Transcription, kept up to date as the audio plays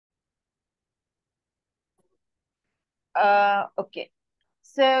Okay.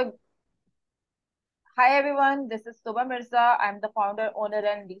 So, hi everyone. This is Tooba Mirza. I'm the founder, owner,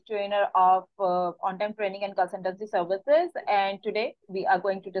 and lead trainer of Ontime Training and Consultancy Services. And today we are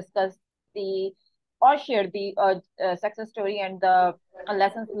going to discuss the or share the success story and the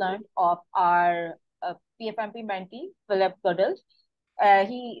lessons learned of our PfMP mentee, Filip Gudelj.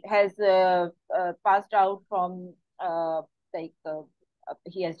 He has passed out from like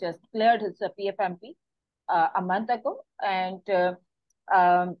he has just cleared his PfMP a month ago, and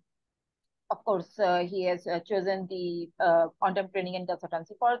um, of course, he has chosen the on-time training and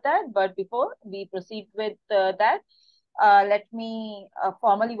consultancy for that. But before we proceed with that, let me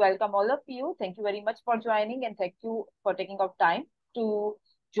formally welcome all of you. Thank you very much for joining, and thank you for taking out time to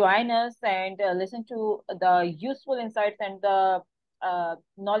join us and listen to the useful insights and the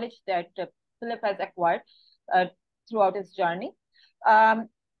knowledge that Philip has acquired uh, throughout his journey. Um,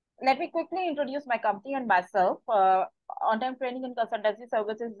 Let me quickly introduce my company and myself. On-time training and consultancy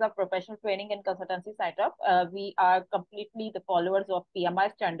services is a professional training and consultancy setup. We are completely the followers of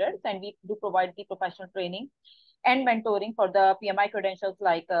PMI standards, and we do provide the professional training and mentoring for the PMI credentials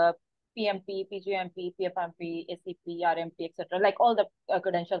like PMP, PgMP, PfMP, ACP, RMP, etc. Like all the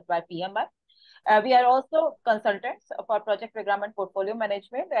credentials by PMI. We are also consultants for project program and portfolio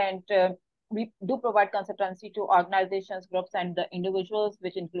management, and we do provide consultancy to organizations, groups, and the individuals,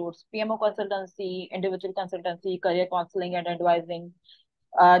 which includes PMO consultancy, individual consultancy, career counseling and advising,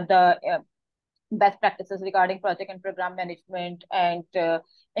 the best practices regarding project and program management, and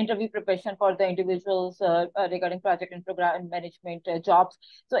interview preparation for the individuals regarding project and program management jobs.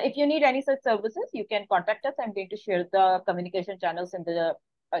 So if you need any such services, you can contact us. I'm going to share the communication channels in the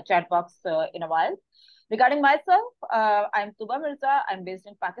chat box in a while. Regarding myself, I'm Tooba Mirza. I'm based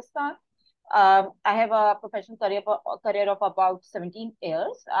in Pakistan. I have a professional career of about 17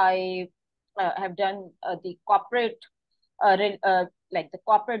 years. I have done the corporate like the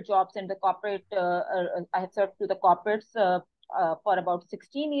corporate jobs and the corporate I have served to the corporates for about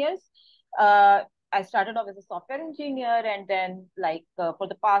 16 years. I started off as a software engineer, and then for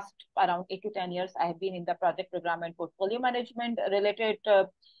the past around 8 to 10 years, I have been in the project program and portfolio management related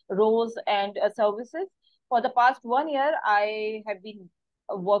roles and services. For the past 1 year, I have been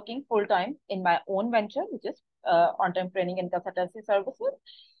working full time in my own venture, which is on-time training and consultancy services.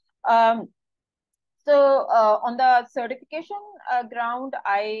 Um, on the certification ground,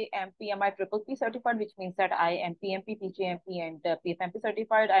 I am PMI Triple-P certified, which means that I am PMP, PgMP, and PfMP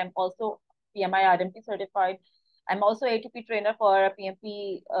certified. I am also PMI RMP certified. I'm also ATP trainer for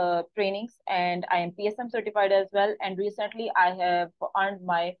PMP trainings, and I am PSM certified as well. And recently, I have earned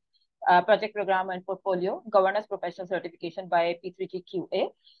my project program and portfolio governance professional certification by P3GQA.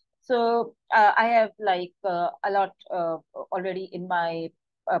 So I have a lot already in my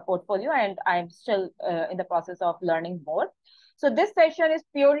portfolio, and I'm still in the process of learning more. So this session is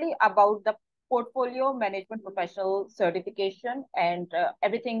purely about the portfolio management professional certification and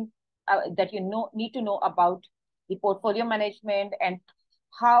everything that you need to know about the portfolio management, and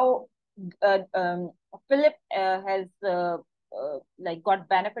how Philip has got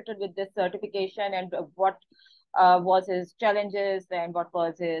benefited with this certification, and what was his challenges and what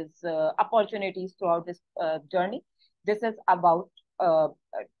was his opportunities throughout this journey. This is about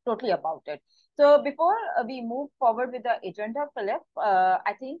totally about it. So before we move forward with the agenda, Philip,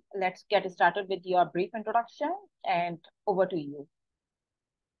 I think let's get started with your brief introduction, and over to you.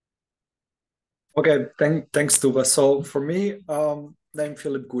 Okay, thanks, Tooba. So for me, I'm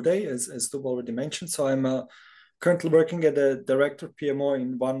Filip Gudelj, as Tooba already mentioned. So I'm currently working at a director PMO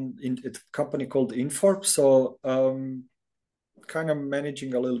in a company called Inform. So kind of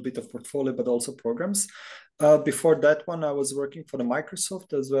managing a little bit of portfolio, but also programs. Before that one, I was working for the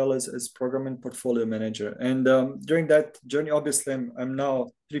Microsoft as well as program and portfolio manager. And during that journey, obviously, I'm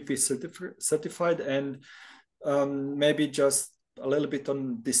now 3P certified, and maybe just a little bit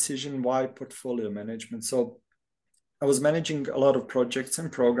on decision why portfolio management. So I was managing a lot of projects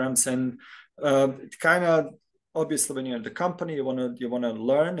and programs, and it kind of, obviously, when you're in the company, you wanna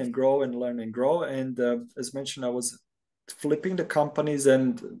learn and grow and learn and grow. And as mentioned, I was flipping the companies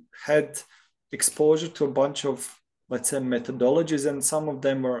and had exposure to a bunch of, let's say, methodologies, and some of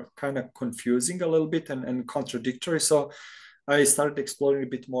them were kind of confusing a little bit and contradictory. So I started exploring a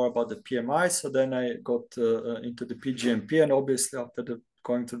bit more about the PMI. So then I got into the PgMP, and obviously after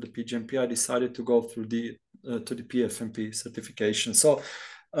going through the PgMP, I decided to go through to the PfMP certification. So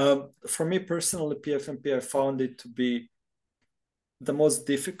for me personally, PfMP, I found it to be the most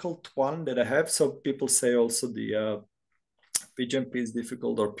difficult one that I have. So people say also the PgMP is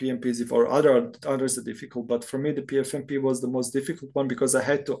difficult, or PMP is, or others are difficult. But for me, the PfMP was the most difficult one, because I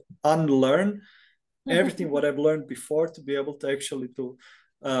had to unlearn everything what I've learned before to be able to actually to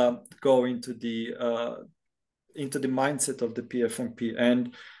go into the mindset of the PfMP.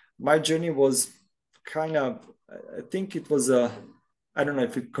 And my journey was kind of, I think it was I don't know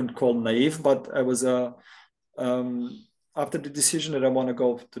if you can call naive, but I was after the decision that I want to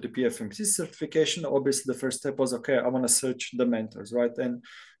go to the PfMP certification, obviously the first step was, okay, I want to search the mentors, right? And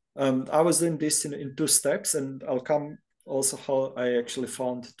I was doing this in 2 steps, and I'll come also how I actually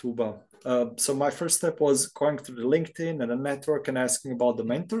found Tooba. So my first step was going through the LinkedIn and a network and asking about the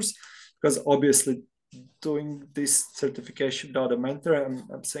mentors, because obviously doing this certification without a mentor,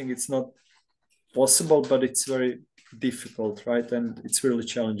 I'm saying it's not possible, but it's very difficult, right? And it's really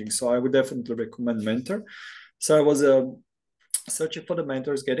challenging. So I would definitely recommend mentor. So I was searching for the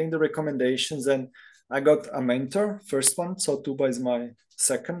mentors, getting the recommendations, and I got a mentor, first one. So Tooba is my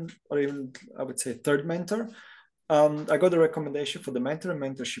second, or even I would say third mentor. I got a recommendation for the mentor and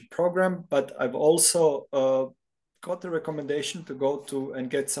mentorship program, but I've also got the recommendation to go to and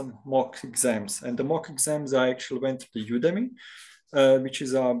get some mock exams. And the mock exams, I actually went to the Udemy, which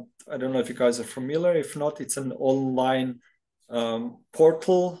is I don't know if you guys are familiar. If not, it's an online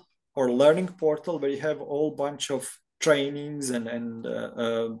portal or learning portal where you have a whole bunch of trainings and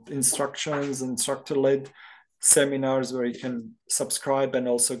instructions, instructor-led seminars where you can subscribe and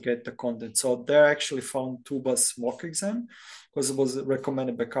also get the content. So there I actually found Tooba's mock exam because it was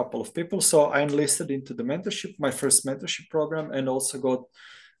recommended by a couple of people. So I enlisted into the mentorship, my first mentorship program, and also got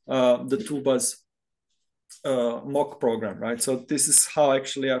the Tooba's mock program, right? So this is how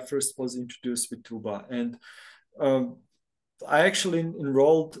actually I first was introduced with Tooba. And I actually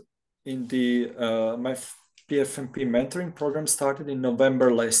enrolled in the my PfMP mentoring program started in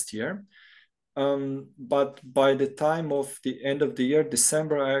November last year. But by the time of the end of the year,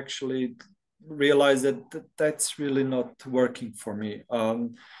 December, I actually realized that that's really not working for me.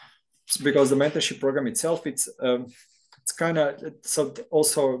 Because the mentorship program itself, it's kind of, so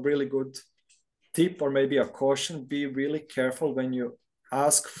also a really good tip or maybe a caution, be really careful when you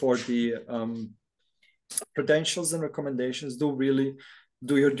ask for the credentials and recommendations.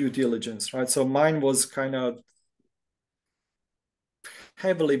 Do your due diligence, right? So mine was kind of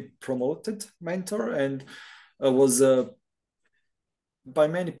heavily promoted mentor and was by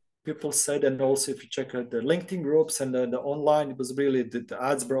many people said, and also if you check out the LinkedIn groups and the online, it was really the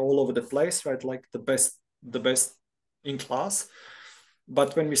ads were all over the place, right? Like the best in class.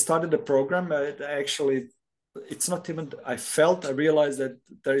 But when we started the program, actually, it's not even, I realized that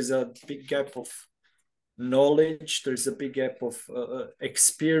there is a big gap of knowledge, there's a big gap of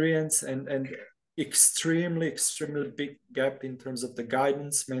experience, and extremely big gap in terms of the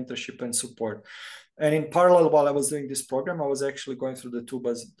guidance, mentorship, and support. And in parallel, while I was doing this program, I was actually going through the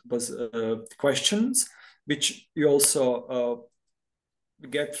Tooba's questions, which you also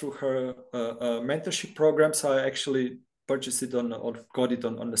get through her mentorship program. So I actually purchased it or got it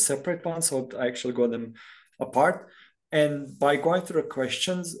on a separate one. So I actually got them apart. And by going through the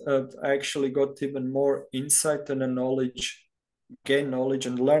questions, I actually got even more insight and gain knowledge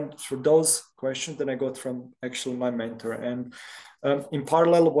and learned through those questions that I got from actually my mentor. And in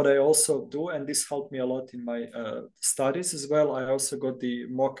parallel, what I also do, and this helped me a lot in my studies as well, I also got the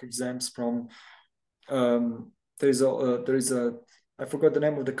mock exams from, there is a I forgot the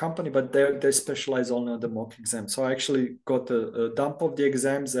name of the company, but they specialize only on the mock exam. So I actually got a dump of the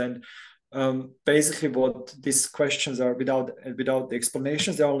exams, and basically what these questions are, without the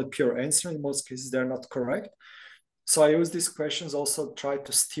explanations, they're only pure answer. In most cases, they're not correct. So I use these questions also try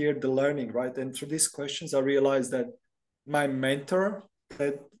to steer the learning, right? And through these questions, I realized that my mentor,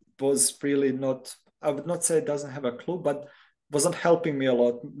 that was really not, I would not say it doesn't have a clue, but wasn't helping me a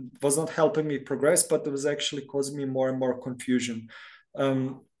lot, was not helping me progress, but it was actually causing me more and more confusion.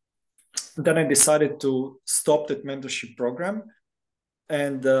 Then I decided to stop that mentorship program.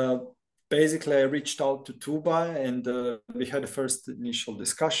 And basically I reached out to Tooba, and we had the first initial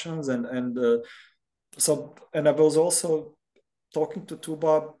discussions. And I was also talking to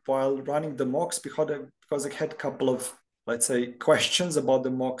Tooba while running the mocks, because I had a couple of, let's say, questions about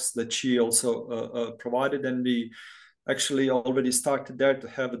the mocks that she also provided. And we actually already started there to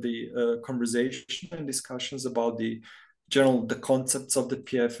have the conversation and discussions about the concepts of the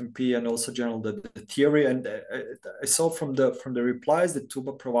PfMP, and also the theory. And I saw from the replies that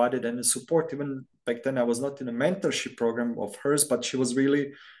Tooba provided and the support. Even back then, I was not in a mentorship program of hers, but she was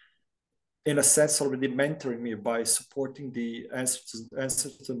really, in a sense, already mentoring me by supporting the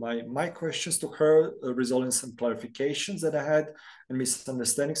answers to my questions to her, resolving some clarifications that I had and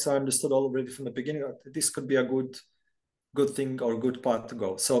misunderstandings. So I understood already from the beginning that this could be a good thing or good path to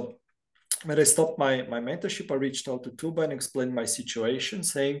go. So when I stopped my mentorship, I reached out to Tooba and explained my situation,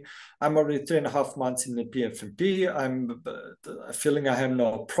 saying I'm already 3.5 months in the PfMP. I'm feeling I have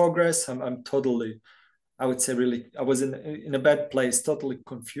no progress. I'm totally, I would say, really, I was in a bad place, totally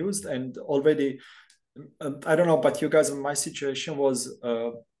confused, and already, I don't know, but you guys, my situation was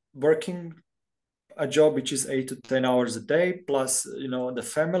working a job which is 8 to 10 hours a day, plus the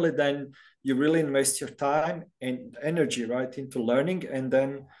family. Then you really invest your time and energy right into learning, and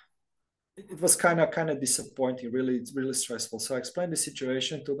then it was kind of disappointing. Really, it's really stressful. So I explained the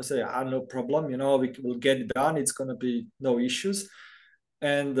situation to him. I say, no problem. We will get it done. It's gonna be no issues.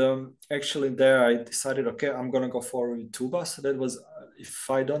 And actually, there I decided, okay, I'm gonna go forward with Tooba. So that was,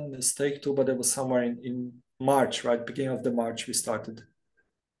 if I don't mistake, Tooba. That was somewhere in March, right? Beginning of the March we started.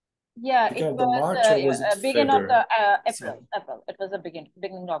 Yeah, it Beginning of the was March, or was it beginning of the February? April. So April. It was the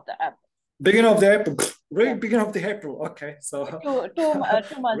beginning of the April. beginning of the April, really, Yeah. beginning of the April. Okay, so 2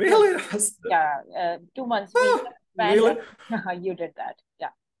 months. really, Yeah, 2 months we spent. really. You did that. Yeah.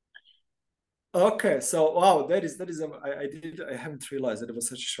 Okay, so wow, that is I haven't realized that it was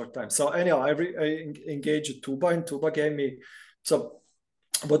such a short time. So anyhow, I engaged Tooba, and Tooba gave me, so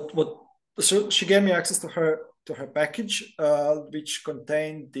so she gave me access to her package, which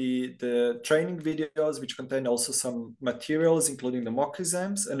contained the training videos, which contained also some materials, including the mock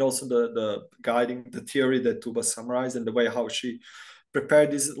exams, and also the guiding, the theory that Tooba summarized, and the way how she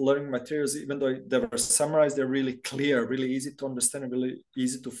prepared these learning materials. Even though they were summarized, they're really clear, really easy to understand, and really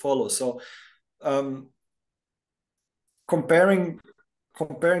easy to follow. So comparing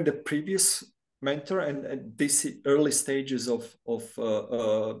the previous mentor and this early stages of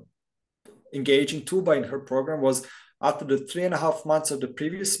engaging Tooba in her program, was after the 3.5 months of the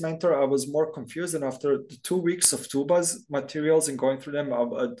previous mentor, I was more confused, and after the 2 weeks of Tooba's materials and going through them,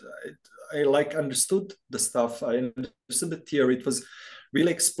 I like understood the stuff. I understood the theory. It was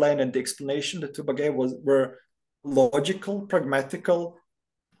really explained, and the explanation that Tooba gave were logical, pragmatical,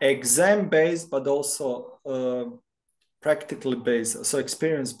 exam based, but also practically based, so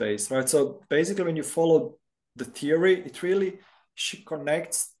experience based, right? So basically, when you follow the theory, it really, she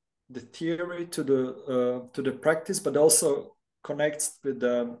connects the theory to the practice, but also connects with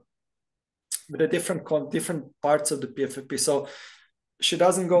the different parts of the PfMP. So she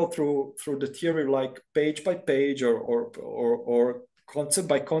doesn't go through the theory like page by page or concept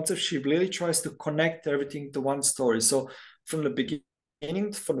by concept. She really tries to connect everything to one story. So from the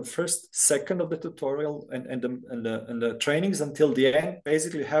beginning, from the first second of the tutorial and the trainings until the end,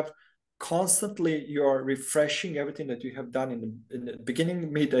 basically have constantly, you're refreshing everything that you have done in the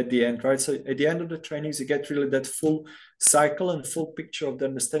beginning, mid, at the end, right? So at the end of the trainings, you get really that full cycle and full picture of the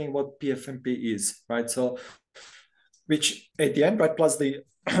understanding what PfMP is, right? So which at the end, right, plus the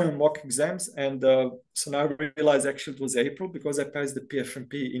mock exams. And so now I realize actually it was April, because I passed the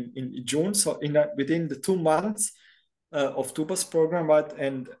PfMP in June. So within the 2 months of Tooba's program, right?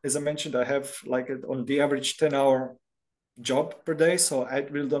 And as I mentioned, I have like on the average 10-hour job per day. So I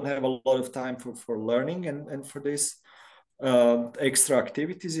really don't have a lot of time for learning and for this extra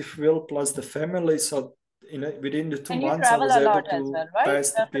activities, if you will, plus the family. So within the 2 And you months, I travel was a able lot as to well, right?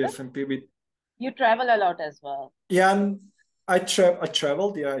 pass the PfMP with. You travel a lot as well. Yeah, and I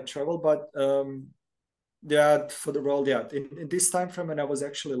traveled. Yeah, I traveled, but yeah, for the role, yeah. In this time frame when I was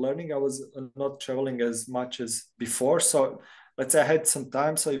actually learning, I was not traveling as much as before. So let's say I had some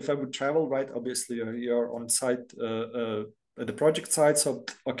time. So if I would travel, right, obviously you're on site at the project site. So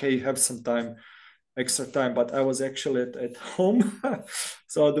okay, you have some time, extra time. But I was actually at home,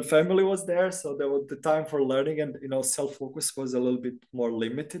 so the family was there. So there was the time for learning, and self-focus was a little bit more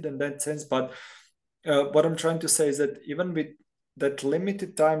limited in that sense. But what I'm trying to say is that even with that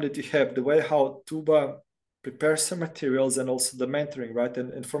limited time that you have, the way how Tooba prepares some materials and also the mentoring, right?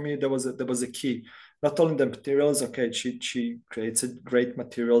 And for me, there was a key. Not only the materials, okay, she creates great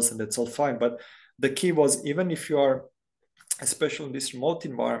materials and that's all fine. But the key was, even if you are, especially in this remote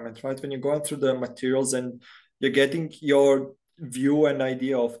environment, right? When you're going through the materials and you're getting your view and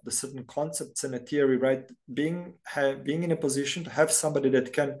idea of the certain concepts and a theory, right? Being in a position to have somebody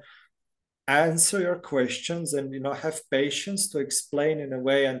that can answer your questions and have patience to explain in a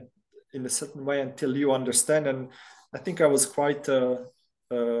way and in a certain way until you understand. And I think I was quite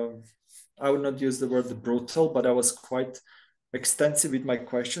I would not use the word brutal, but I was quite extensive with my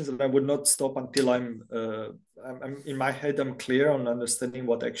questions, and I would not stop until I'm in my head, I'm clear on understanding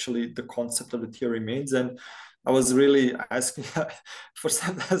what actually the concept of the theory means. And I was really asking for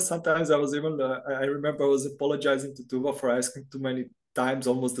sometimes I was even I remember I was apologizing to Tooba for asking too many times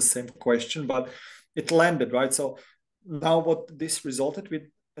almost the same question, but it landed, right? So now what this resulted with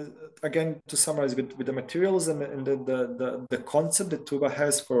again, to summarize with the materials and the concept that Tooba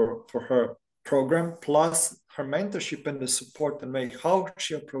has for her program, plus her mentorship and the support and way how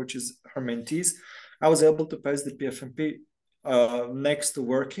she approaches her mentees, I was able to pass the PfMP next to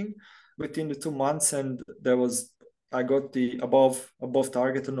working within the 2 months, and I got the above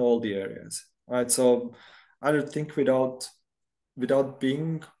target in all the areas, right? So I don't think without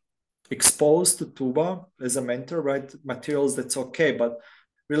being exposed to Tooba as a mentor, right, materials, that's okay, but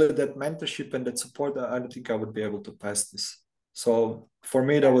really that mentorship and that support, I don't think I would be able to pass this. So for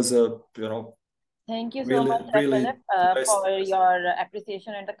me, that was a, Thank you so really, much, really Philip, nice. for your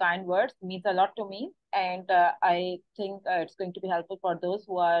appreciation and the kind words. It means a lot to me. And I think it's going to be helpful for those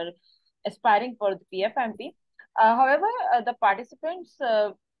who are aspiring for the PfMP. However, the participants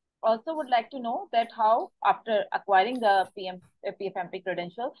also would like to know that how, after acquiring the PfMP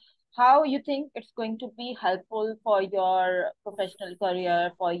credential, how you think it's going to be helpful for your professional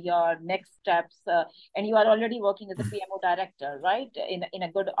career, for your next steps. And you are already working as a PMO director, right, in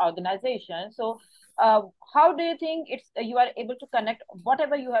a good organization. So how do you think you are able to connect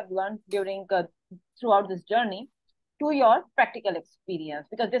whatever you have learned during throughout this journey to your practical experience?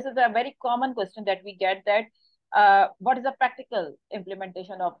 Because this is a very common question that we get, that what is the practical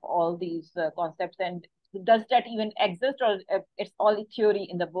implementation of all these concepts, and does that even exist, or it's all theory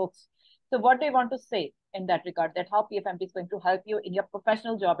in the books? So what do you want to say in that regard, that how PfMP is going to help you in your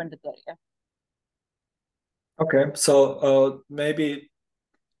professional job and the career? Okay, so maybe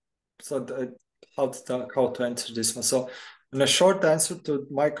how to answer this one. So in a short answer to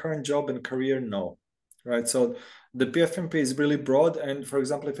my current job and career, no, right? So the PfMP is really broad, and for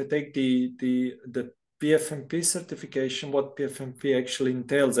example, if I take the PfMP certification, what PfMP actually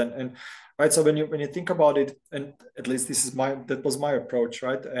entails, and right, so when you think about it, and at least that was my approach,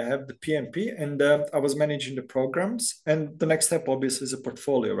 right? I have the PMP, and I was managing the programs, and the next step obviously is a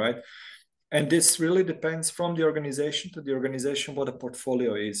portfolio, right? And this really depends from the organization to the organization what a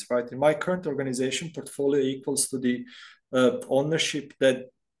portfolio is, right? In my current organization, portfolio equals to the ownership that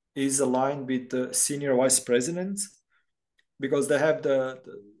is aligned with the senior vice presidents, because they have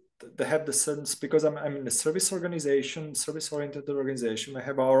the sense, because I'm in a service oriented organization. I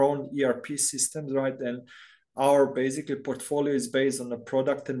have our own ERP systems, right? And our basically portfolio is based on the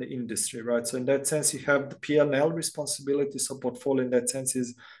product and the industry, right? So in that sense, you have the P&L responsibility. So portfolio in that sense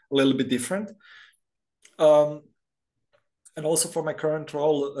is a little bit different. And also for my current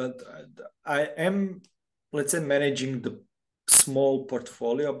role, I am, let's say, managing the small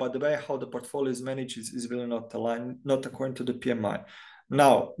portfolio, but the way how the portfolio is managed is really not aligned, not according to the PMI.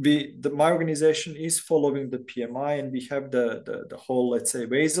 Now, my organization is following the PMI, and we have the whole, let's say,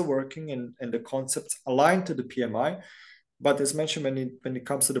 ways of working and the concepts aligned to the PMI. But as mentioned, when it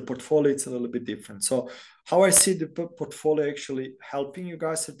comes to the portfolio, it's a little bit different. So how I see the portfolio actually helping you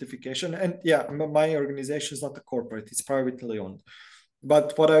guys certification, and yeah, my organization is not a corporate; it's privately owned.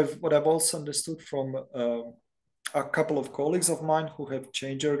 But what I've also understood from a couple of colleagues of mine who have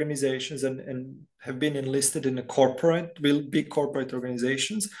changed organizations and have been enlisted in big corporate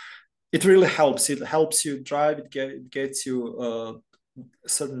organizations, it really helps. It helps you drive. It gets you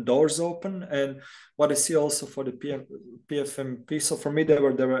certain doors open. And what I see also for the PfMP, so for me there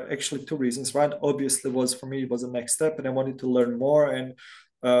were actually two reasons, right? Obviously for me it was the next step, and I wanted to learn more. And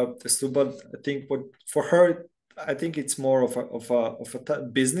but I think for her, I think it's more of a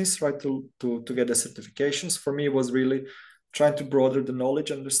business, right? To get the certifications. For me, it was really trying to broaden the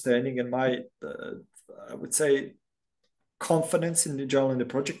knowledge, understanding, and my I would say confidence in the general in the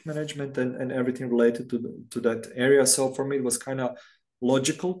project management and everything related to that area. So for me, it was kind of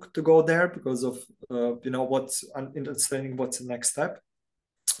logical to go there because of what's understanding what's the next step.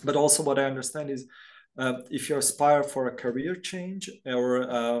 But also what I understand is if you aspire for a career change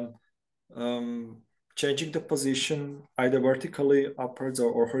or changing the position either vertically upwards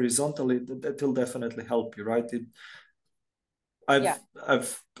or horizontally, that will definitely help you, right?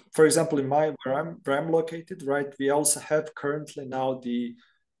 I've for example, in where I'm located, right, we also have currently now the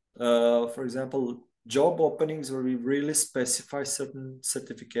for example, job openings where we really specify certain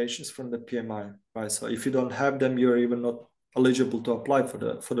certifications from the PMI, right? So if you don't have them, you're even not eligible to apply for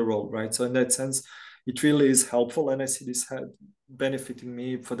the role, right? So in that sense, it really is helpful, and I see this benefiting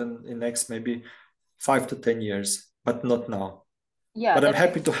me for the next maybe 5 to 10 years, but not now. Yeah, but I'm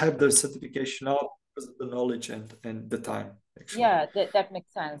happy to have the certification now because of the knowledge and the time. Actually. Yeah, that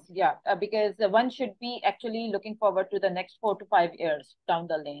makes sense. Yeah, because one should be actually looking forward to the next 4 to 5 years down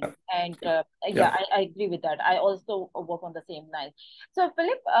the lane. And I agree with that. I also work on the same line. So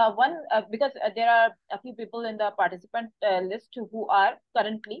Philip, because there are a few people in the participant list who are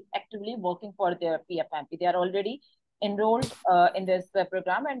currently actively working for their PfMP. They are already enrolled in this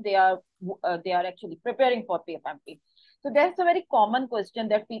program, and they are actually preparing for PfMP. So that's a very common question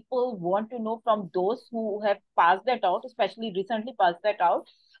that people want to know from those who have passed that out, especially recently passed that out,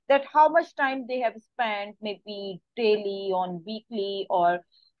 that how much time they have spent, maybe daily, on weekly, or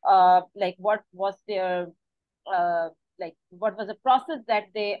like what was their uh, like what was the process that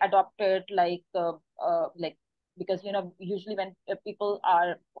they adopted, like because usually when people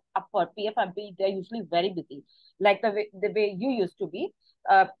are up for PfMP, they're usually very busy, like the way you used to be.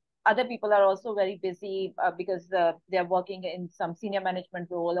 Uh, Other people are also very busy because they're working in some senior management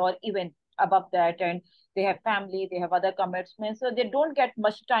role or even above that, and they have family, they have other commitments, so they don't get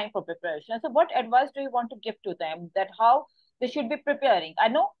much time for preparation. So what advice do you want to give to them, that how they should be preparing? I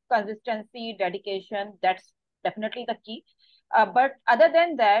know consistency, dedication, that's definitely the key. But other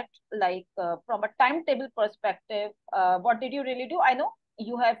than that, from a timetable perspective, what did you really do? I know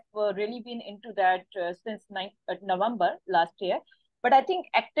you have really been into that since November last year, but I think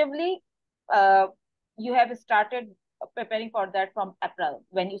actively uh, you have started preparing for that from April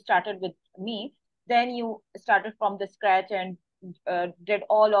when you started with me. Then you started from the scratch and did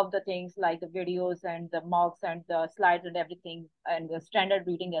all of the things like the videos and the mocks and the slides and everything and the standard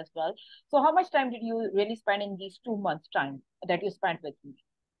reading as well. So how much time did you really spend in these 2 months time that you spent with me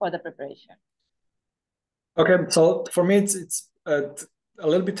for the preparation? Okay, so for me, it's a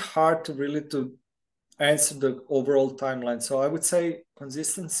little bit hard to really to answer the overall timeline. So I would say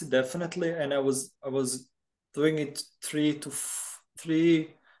consistency definitely, and I was doing it 3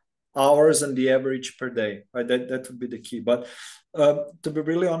 hours on the average per day. Right, that would be the key. But to be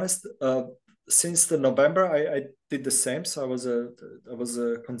really honest, since the November, I did the same. So I was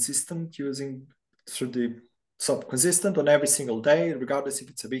consistent using through the so consistent on every single day, regardless if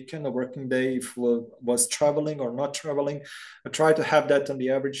it's a weekend or working day, if was traveling or not traveling. I try to have that on the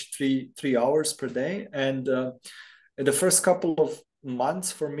average 3 hours per day. And in the first couple of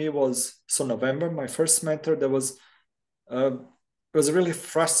months for me was so November, my first mentor. There was it was really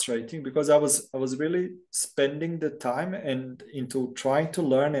frustrating because I was really spending the time and into trying to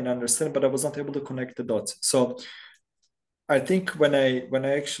learn and understand, but I was not able to connect the dots. So I think when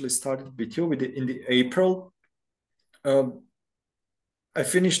I actually started with you in the April, I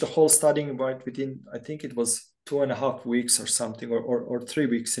finished the whole studying right within, I think it was 2.5 weeks or something, or 3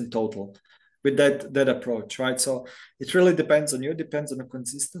 weeks in total with that approach, right? So it really depends on you, depends on the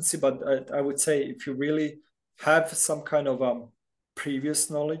consistency. But I would say if you really have some kind of previous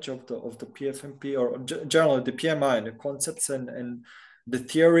knowledge of the PfMP or generally the PMI and the concepts and the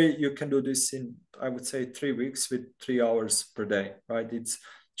theory, you can do this in, I would say, 3 weeks with 3 hours per day, right? It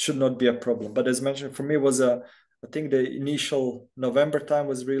should not be a problem. But as mentioned, for me was I think the initial November time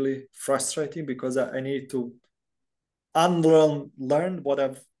was really frustrating because I need to learn what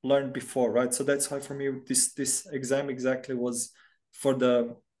I've learned before, right? So that's why for me this exam exactly was, for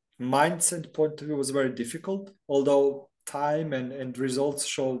the mindset point of view, was very difficult. Although time and results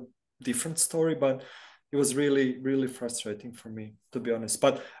show different story, but it was really frustrating for me, to be honest.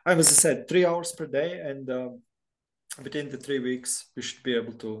 But as I said, 3 hours per day, and within the 3 weeks we should be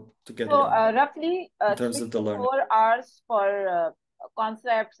able to get So it on roughly in terms three of the to learning. four hours for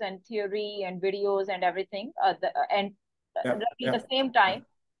concepts and theory and videos and everything, and Yeah, roughly yeah, the same yeah, time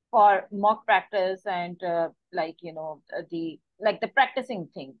for mock practice and the practicing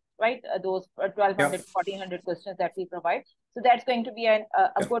thing, right? Those yeah, 1200, 1400 questions that we provide. So that's going to be a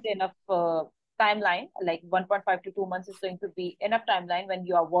yeah, good enough timeline. Like 1.5 to 2 months is going to be enough timeline when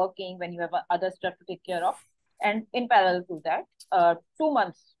you are working, when you have other stuff to take care of. And in parallel to that, 2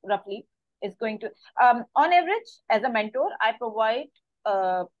 months roughly is going to, on average, as a mentor, I provide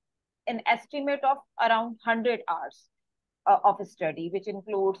uh, an estimate of around 100 hours of study, which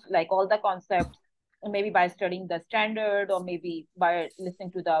includes like all the concepts, maybe by studying the standard or maybe by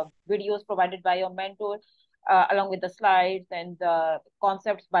listening to the videos provided by your mentor, along with the slides and the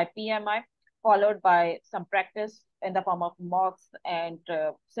concepts by PMI, followed by some practice in the form of mocks and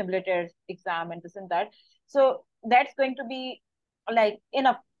simulated exam and this and that. So that's going to be like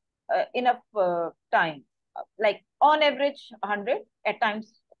enough time. Like on average, 100. At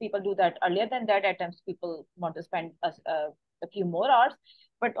times, people do that earlier than that. At times, people want to spend a few more hours,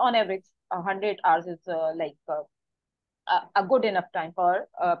 but on average, 100 hours is a good enough time for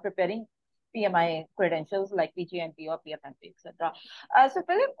preparing PMI credentials like PgMP or PfMP, etc. So,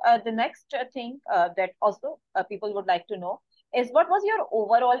 Philip, the next thing that also people would like to know is, what was your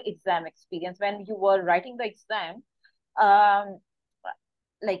overall exam experience when you were writing the exam? Um,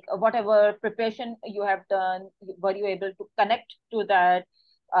 like whatever preparation you have done, were you able to connect to that?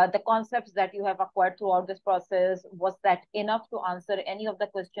 The concepts that you have acquired throughout this process, was that enough to answer any of the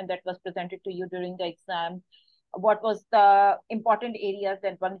question that was presented to you during the exam? what was the important areas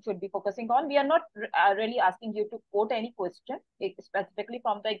that one should be focusing on. We are not really asking you to quote any question specifically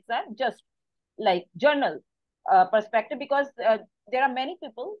from the exam, just like journal perspective, because there are many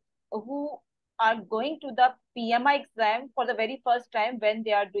people who are going to the PMI exam for the very first time when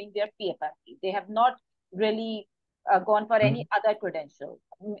they are doing their PfMP. They have not really gone for any other credential.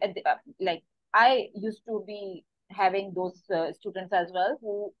 Like I used to be having those students as well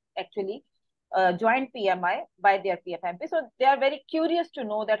who actually joined PMI by their PfMP. So they are very curious to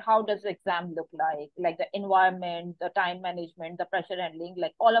know that how does the exam look like the environment, the time management, the pressure handling,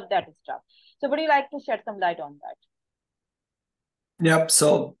 like all of that stuff. So would you like to shed some light on that? Yep.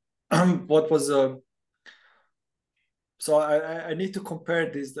 So what was so I need to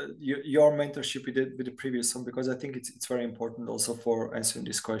compare this your mentorship with the previous one, because I think it's very important also for answering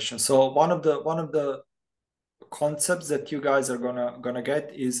this question. So one of the concepts that you guys are gonna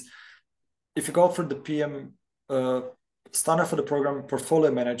get is, if you go for the PM standard for the program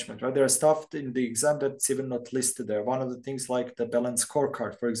portfolio management, right? There are stuff in the exam that's even not listed there. One of the things like the balance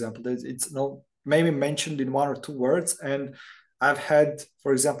scorecard, for example, it's not maybe mentioned in one or two words. And I've had,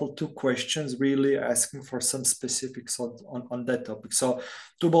 for example, two questions really asking for some specifics on that topic. So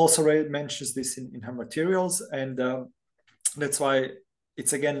Tooba also mentions this in her materials. And that's why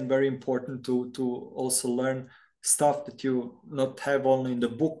it's again very important to also learn stuff that you not have only in the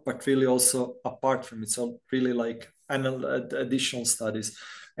book, but really also apart from it. So really like additional studies.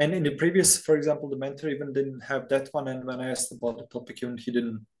 And in the previous, for example, the mentor even didn't have that one. And when I asked about the topic, even he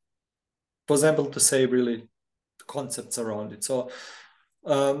was able to say really concepts around it. So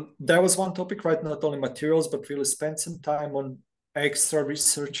there was one topic, right? Not only materials, but really spend some time on extra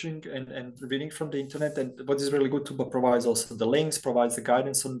researching and reading from the internet. And what is really good, Tooba provides also the links, provides the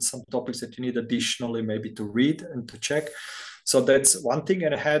guidance on some topics that you need additionally maybe to read and to check. So that's one thing.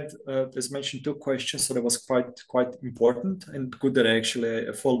 And I had, as mentioned, two questions. So that was quite important and good that I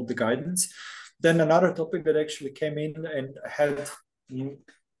actually followed the guidance. Then another topic that actually came in and had a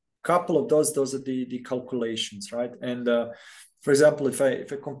couple of those are the calculations, right? And for example, if I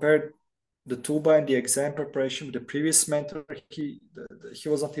compared the Tooba and the exam preparation with the previous mentor, he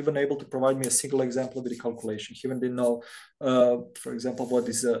was not even able to provide me a single example with the calculation. He even didn't know, for example, what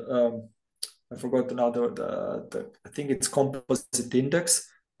is I forgot another, I think it's composite index.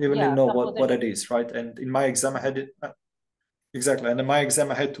 He even didn't know what it is, right? And in my exam, I had it. Exactly. And in my exam,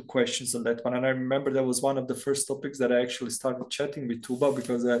 I had two questions on that one. And I remember that was one of the first topics that I actually started chatting with Tooba,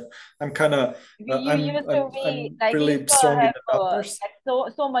 because I'm kind of, I'm really strong in the numbers.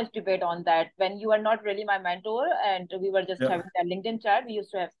 So much debate on that when you are not really my mentor and we were just having that LinkedIn chat. We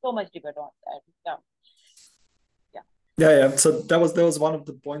used to have so much debate on that. Yeah. So that was one of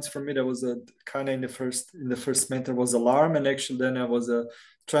the points for me. That was a kind of in the first mentor was alarm, and actually then I was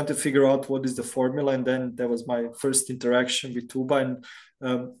trying to figure out what is the formula, and then that was my first interaction with Tooba. And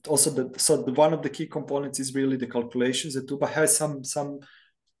also one of the key components is really the calculations. That Tooba has some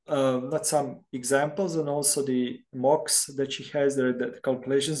not some examples, and also the mocks that she has there. The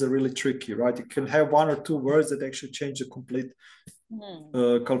calculations are really tricky, right? You can have one or two words that actually change the complete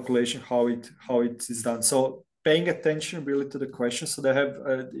calculation how it is done. So paying attention really to the question. So they have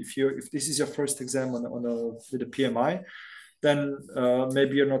if this is your first exam with the PMI, then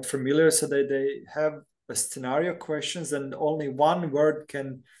maybe you're not familiar. So they have a scenario questions, and only one word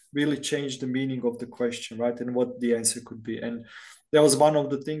can really change the meaning of the question, right? And what the answer could be. And that was one of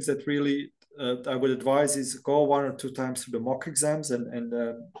the things that really I would advise is go one or two times through the mock exams and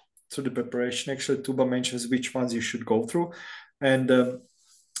through the preparation. Actually, Tooba mentions which ones you should go through. And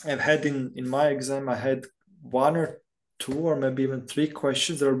I've had in my exam, I had one or two or maybe even three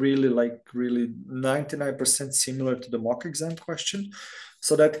questions that are really 99% similar to the mock exam question.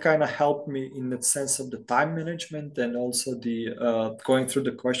 So that kind of helped me in the sense of the time management and also the going through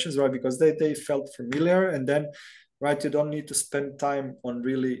the questions, right? Because they felt familiar. And then, right, you don't need to spend time on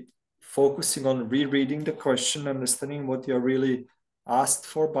really focusing on rereading the question, understanding what you're really asked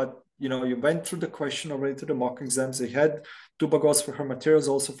for. But you went through the question already to the mock exams. I had Tooba goes for her materials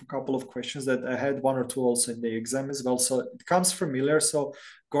also for a couple of questions that I had one or two also in the exam as well. So it comes familiar. So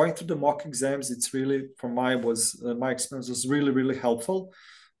going through the mock exams, it's really, from my experience was really, really helpful.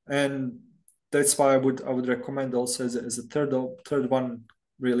 And that's why I would recommend also as a third one,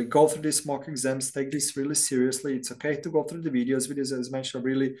 really go through these mock exams, take this really seriously. It's okay to go through the videos. Videos, as mentioned, are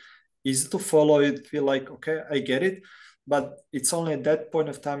really easy to follow. It feel like, okay, I get it. But it's only at that point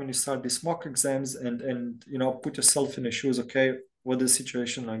of time when you start these mock exams and put yourself in the shoes, okay, what the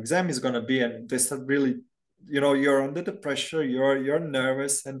situation on exam is going to be. And they start really, you're under the pressure, you're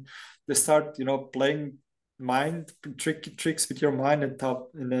nervous, and they start, playing tricky tricks with your mind and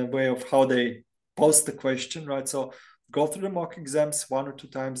in a way of how they post the question, right? So go through the mock exams 1 or 2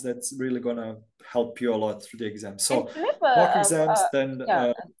 times. That's really gonna help you a lot through the exam. So Filip, mock exams, then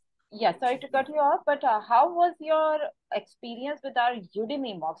yeah, sorry to cut you off, but how was your experience with our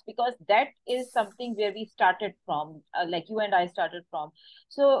Udemy mocks? Because that is something where we started from, like you and I started from.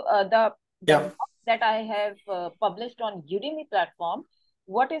 So the mocks that I have published on Udemy platform,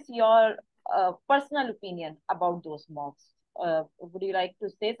 what is your personal opinion about those mocks? Would you like to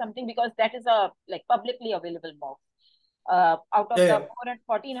say something? Because that is a like publicly available mock. Out of the more than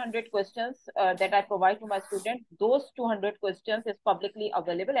 1400 questions that I provide to my students, those 200 questions is publicly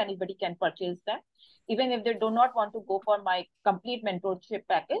available. Anybody can purchase them. Even if they do not want to go for my complete mentorship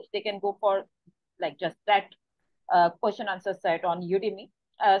package, they can go for like just that question answer set on Udemy.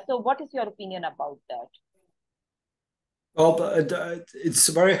 So what is your opinion about that? Well, it's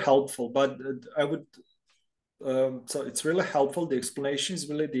very helpful, but I would, so it's really helpful. The explanation is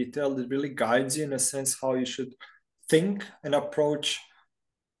really detailed. It really guides you in a sense how you should think and approach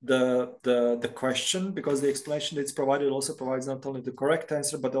the question, because the explanation that's provided also provides not only the correct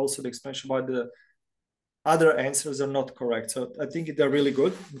answer, but also the explanation why the other answers are not correct. So I think they're really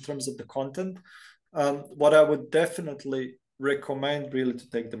good in terms of the content. What I would definitely recommend really to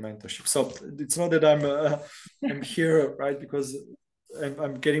take the mentorship. So it's not that I'm here, right, because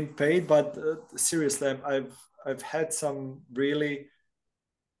I'm getting paid, but seriously, I've had some really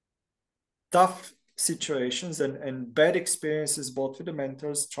tough situations and bad experiences, both with the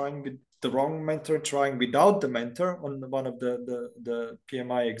mentors, trying with the wrong mentor, trying without the mentor on one of the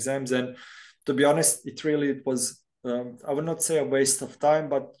PMI exams. And to be honest, it was, I would not say a waste of time,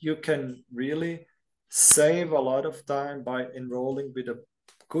 but you can really save a lot of time by enrolling with a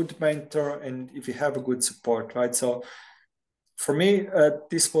good mentor and if you have a good support, right? So for me,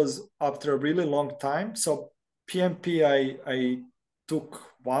 this was after a really long time. So PMP, I took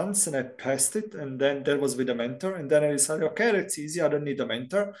once and I passed it, and then that was with a mentor. And then I decided, okay, that's easy. I don't need a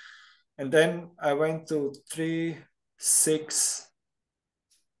mentor. And then I went to 3, 6.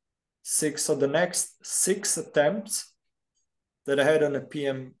 So the next 6 attempts that I had on a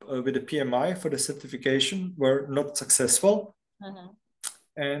with the PMI for the certification were not successful.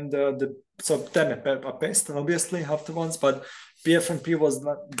 And so then I passed, obviously, afterwards. But PfMP was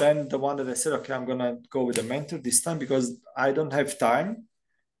not then the one that I said, okay, I'm gonna go with a mentor this time because I don't have time.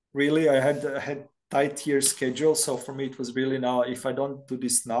 Really, I had tight year schedule, so for me it was really now. If I don't do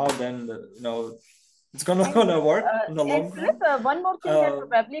this now, then it's gonna work in the long run. One more thing that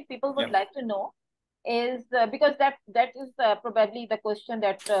probably people would like to know is because that is probably the question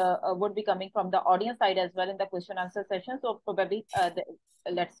that would be coming from the audience side as well in the question answer session. So probably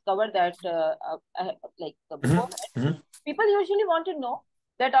let's cover that before that. People usually want to know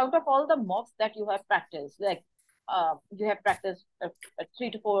that out of all the mocks that you have practiced, like you have practiced 3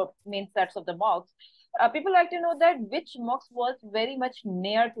 to 4 main sets of the mocks. People like to know that which mocks was very much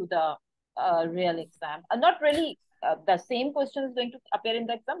near to the real exam. Not really the same question is going to appear in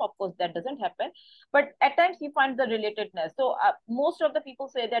the exam. Of course, that doesn't happen. But at times you find the relatedness. So most of the people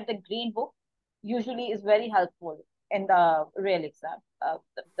say that the green book usually is very helpful in the real exam.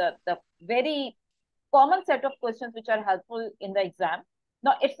 The very common set of questions which are helpful in the exam.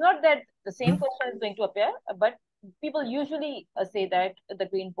 Now, it's not that the same question is going to appear, but people usually say that the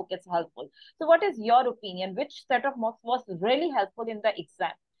green book is helpful. So what is your opinion? Which set of mocks was really helpful in the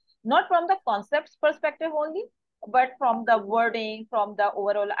exam? Not from the concepts perspective only, but from the wording, from the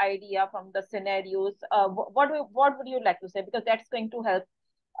overall idea, from the scenarios. What would you like to say? Because that's going to help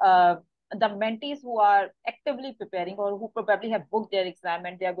the mentees who are actively preparing or who probably have booked their exam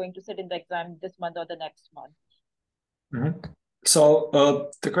and they are going to sit in the exam this month or the next month. So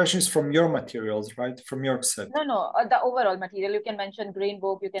the question is from your materials, right? From your set? No, the overall material. You can mention green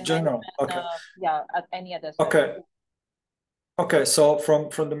book. You can general. mention, any other. Okay. Okay, so from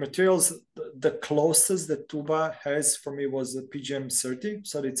the materials, the closest that Tooba has for me was the PgM30.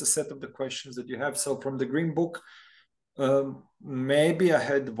 So it's a set of the questions that you have. So from the green book, maybe I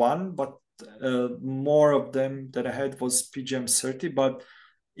had one, but more of them that I had was PgM30. But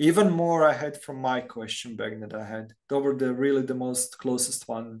even more I had from my question bank that I had. They were really the most closest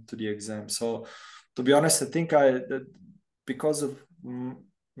one to the exam. So to be honest, I think because of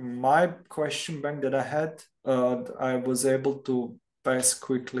my question bank that I had, I was able to pass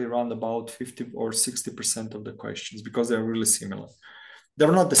quickly around about 50 or 60% of the questions because they're really similar.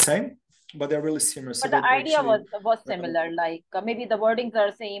 They're not the same, but they're really similar. But the idea was similar. Like maybe the wordings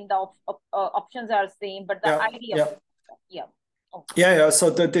are same, the options are same, but the idea. Yeah.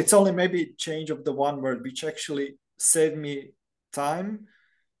 So it's only maybe change of the one word, which actually saved me time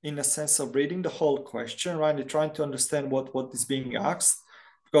in a sense of reading the whole question, right? And trying to understand what is being asked.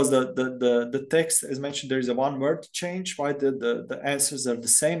 because the text, as mentioned, there is a one word change, right? The answers are the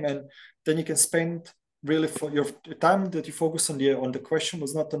same, and then you can spend really for your time that you focus on the question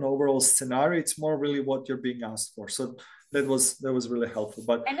was not an overall scenario, it's more really what you're being asked for. So that was really helpful.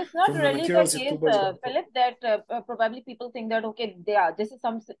 But and it's not from the really the materials case, Tooba Philip, that probably people think that okay, this is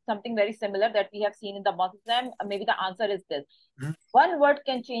something very similar that we have seen in the mock exam. Maybe the answer is this. mm-hmm. One word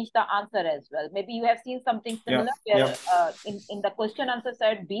can change the answer as well. Maybe you have seen something similar where in the question answer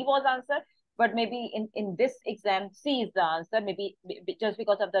side B was answered, but maybe in this exam C is the answer. Maybe just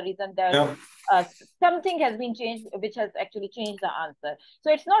because of the reason that something has been changed, which has actually changed the answer.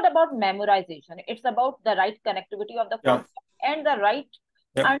 So it's not about memorization. It's about the right connectivity of the concept and the right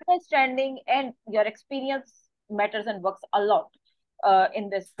understanding, and your experience matters and works a lot in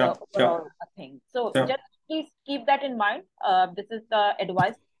this overall thing. So just please keep that in mind. This is the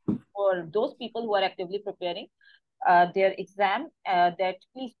advice for those people who are actively preparing their exam, that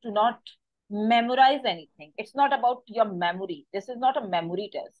please do not memorize anything. It's not about your memory. This is not a memory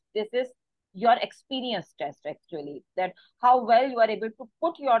test. This is your experience test, actually, that how well you are able to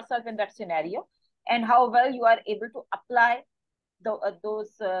put yourself in that scenario and how well you are able to apply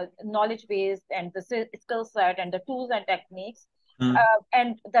those knowledge base and the skill set and the tools and techniques,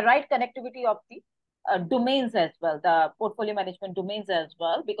 and the right connectivity of the domains as well, the portfolio management domains as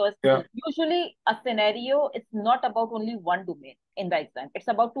well, because usually a scenario is not about only one domain in the exam. It's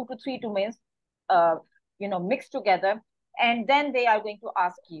about 2 to 3 domains, mixed together. And then they are going to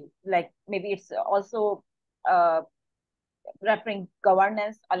ask you, like maybe it's also referring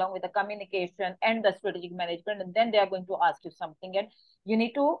governance along with the communication and the strategic management, and then they are going to ask you something, and you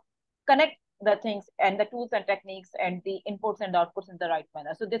need to connect the things and the tools and techniques and the inputs and outputs in the right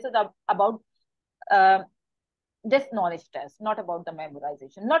manner. So this is about this knowledge test, not about the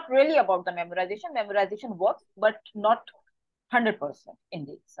memorization. Not really about the memorization. Memorization works, but not 100% in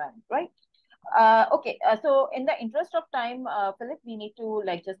the exam, right? Okay, so in the interest of time, Philip, we need to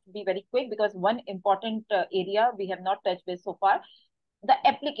just be very quick, because one important area we have not touched with so far, the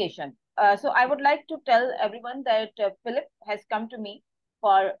application. So I would like to tell everyone that Philip has come to me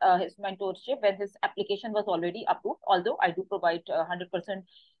for his mentorship when his application was already approved, although I do provide 100%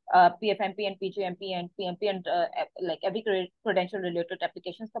 PfMP and PgMP and PMP and every credential related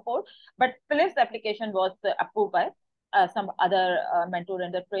application support. But Philip's application was approved by some other mentor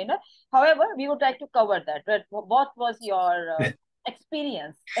and the trainer. However, we would like to cover that. Right? What was your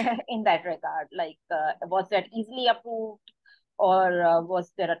experience in that regard? Was that easily approved, or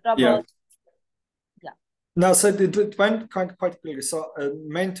was there a trouble? No, so it went quite quickly. So a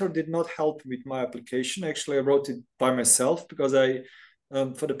mentor did not help with my application. Actually, I wrote it by myself, because I,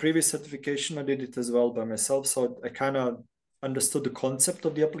 for the previous certification, I did it as well by myself. So I kind of understood the concept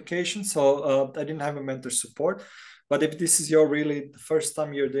of the application. So I didn't have a mentor support. But if this is the first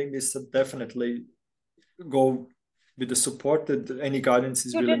time you're doing this, definitely go with the support. That any guidance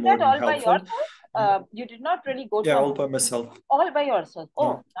is really more than helpful. You did that all by yourself? You did not really go to all by myself. All by yourself.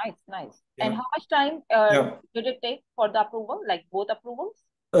 Oh, nice. Yeah. And how much time did it take for the approval, like both approvals?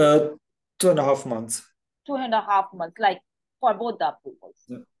 2.5 months. 2.5 months, like for both the approvals.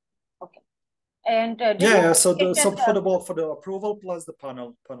 Yeah. Okay. And so for the approval plus the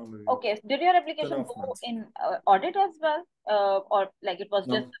panel review. Okay. Did your application go in audit as well, or it was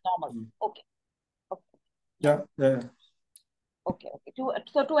just normal? Okay. Yeah. Okay. So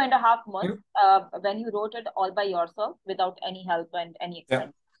 2.5 months when you wrote it all by yourself without any help and any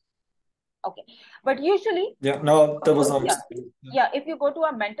expense. Okay. But usually there was no if you go to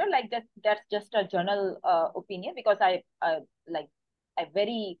a mentor like that, that's just a general opinion, because I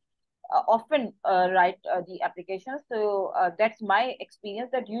very often write the application. So that's my experience,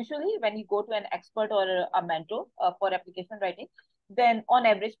 that usually when you go to an expert or a mentor for application writing, then on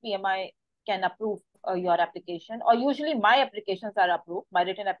average PMI can approve your application, or usually my applications are approved, my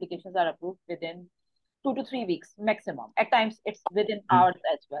written applications are approved within 2 to 3 weeks maximum. At times it's within hours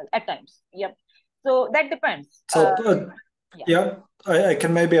as well, at times. Yep. So that depends. So I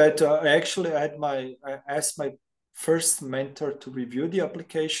can maybe I asked my first mentor to review the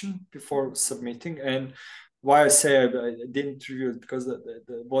application before submitting. And why I say I didn't review it, because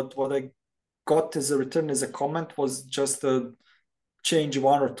what I got as a return as a comment was just a change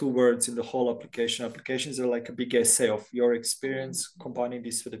 1 or 2 words in the whole application. Applications are like a big essay of your experience, combining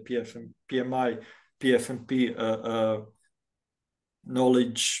this with the PMI, PfMP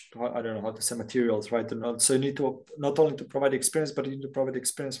knowledge, I don't know how to say, materials, right? So you need to not only to provide experience, but you need to provide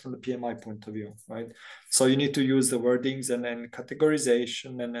experience from the PMI point of view, right? So you need to use the wordings and then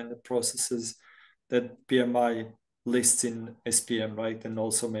categorization and then the processes that PMI lists in SPM, right? And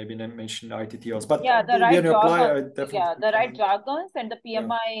also maybe mention ITTOs. But yeah, the when right you apply, I jargon, definitely yeah, the right recommend. jargons and the Yeah,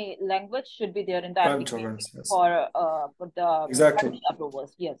 PMI language should be there in the prime application jargons, yes. for the Exactly.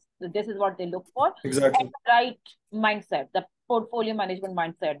 approvers. Yes, so this is what they look for. Exactly. And the right mindset, the portfolio management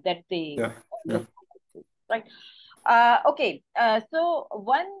mindset that they Yeah. Yeah. look for, right? Okay, so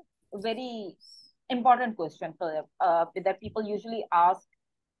one very important question, Philip, that people usually ask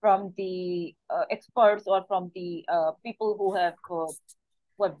from the experts or from the people who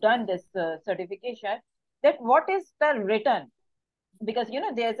have done this certification, that what is the return? Because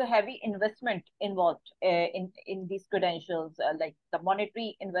there's a heavy investment involved in these credentials, like the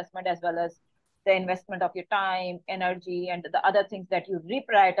monetary investment as well as the investment of your time, energy, and the other things that you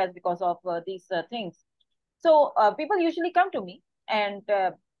reprioritize because of these things. So people usually come to me and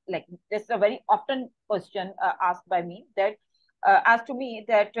like this is a very often question asked by me that asked to me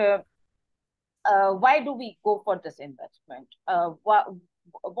that why do we go for this investment?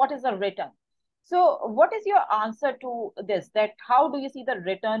 What is the return? So, what is your answer to this? That how do you see the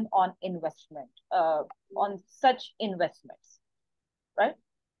return on investment on such investments, right?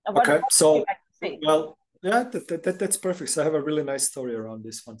 Okay. What would you So, like to say? well, yeah, that's perfect. So I have a really nice story around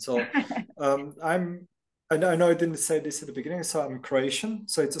this one. So I know I didn't say this at the beginning. So I'm Croatian.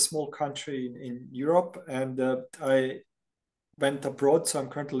 So it's a small country in Europe, and I went abroad. So I'm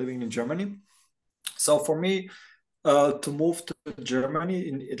currently living in Germany. So for me, to move to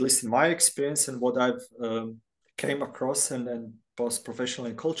Germany, at least in my experience and what I've came across and both professionally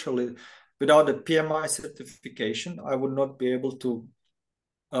and culturally, without a PMI certification, I would not be able to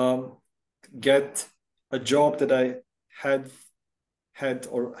get a job that I had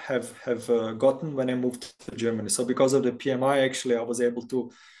or have gotten when I moved to Germany. So because of the PMI, actually, I was able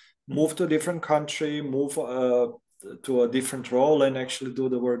to move to a different country, move to a different role, and actually do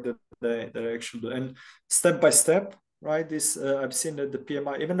the work that I actually do. And step by step, right? This I've seen that the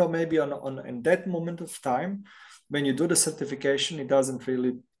PMI, even though maybe on in that moment of time, when you do the certification, it doesn't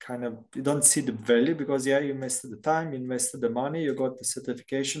really you don't see the value because you invested the time, you invested the money, you got the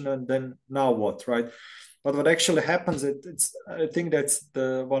certification, and then now what, right? But what actually happens, I think that's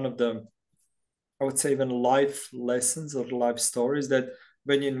one of the, I would say, even life lessons or life stories, that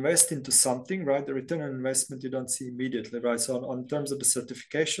when you invest into something, right, the return on investment you don't see immediately, right? So on terms of the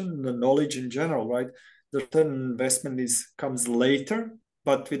certification, the knowledge in general, right, the return on investment comes later,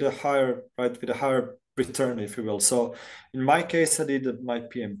 but with a higher, right, with a higher return, if you will. So in my case, I did my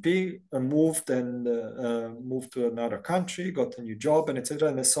PMP, moved to another country, got a new job, and etc.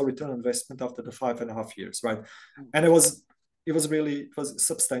 And I saw return on investment after the 5.5 years, right? And it was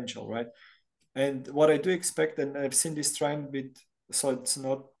substantial, right? And what I do expect, and I've seen this trend so it's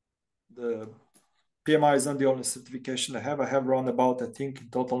not the PMI is not the only certification I have. I have around about, I think, in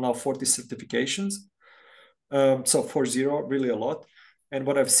total now 40 certifications. So 40, really a lot. And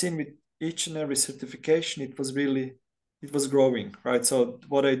what I've seen with each and every certification, it was growing, right? So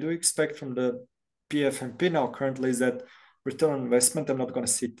what I do expect from the PfMP now currently is that return on investment, I'm not going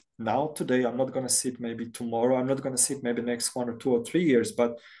to see it now today. I'm not going to see it maybe tomorrow. I'm not going to see it maybe next 1 or 2 or 3 years,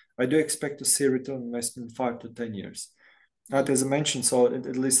 but I do expect to see return on investment in 5 to 10 years. Right, as I mentioned, so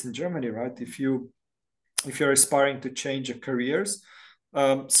at least in Germany, right, if you're aspiring to change your careers,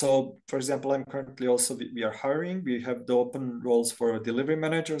 so for example, I'm currently also, we are hiring, we have the open roles for delivery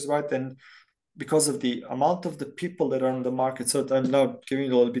managers, right? And because of the amount of the people that are on the market, so I'm now giving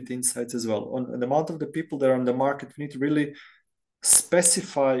you a little bit insights as well on the amount of the people that are on the market, we need to really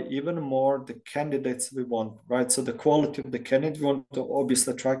specify even more the candidates we want, right? So the quality of the candidate we want to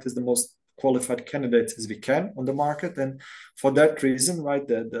obviously attract is the most qualified candidates as we can on the market. And for that reason, right,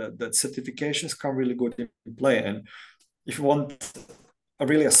 the certifications come really good in play. And if you want a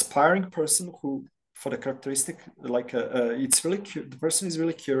really aspiring person who, for the characteristic, like it's really the person is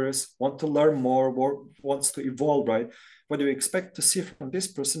really curious, want to learn more, wants to evolve, right? What you expect to see from this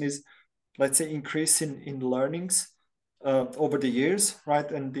person is, let's say, increase in learnings over the years,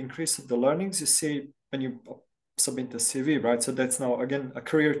 right? And the increase of the learnings you see when you submit a CV, right? So that's now, again, a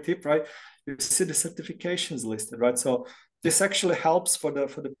career tip, right? You see the certifications listed, right? So this actually helps for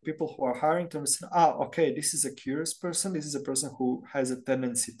the people who are hiring to understand, okay, this is a curious person. This is a person who has a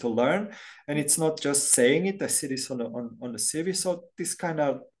tendency to learn. And it's not just saying it. I see this on the CV. So this kind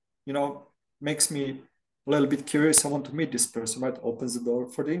of, makes me a little bit curious. I want to meet this person, right? Opens the door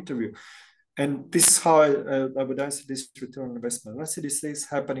for the interview. And this is how I would answer this return on investment. I see this is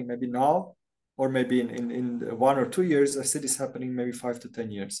happening maybe now, or maybe in 1 or 2 years. I see this happening maybe 5 to 10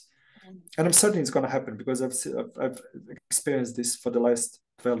 years. And I'm certain it's going to happen because I've experienced this for the last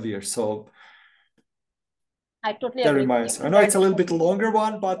 12 years. So I totally That agree with reminds you. me. I And know that it's a little bit longer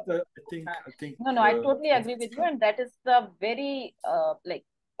one, but no, I totally agree with it's you. And that is the very like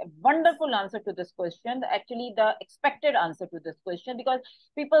wonderful answer to this question. Actually, the expected answer to this question, because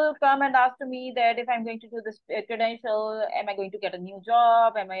people come and ask to me that if I'm going to do this credential, am I going to get a new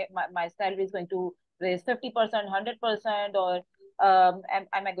job? My salary is going to raise 50%, 100%, or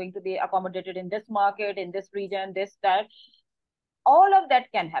am I going to be accommodated in this market, in this region, this, that? All of that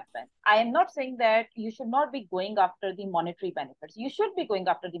can happen. I am not saying that you should not be going after the monetary benefits. You should be going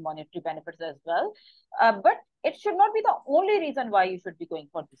after the monetary benefits as well. But it should not be the only reason why you should be going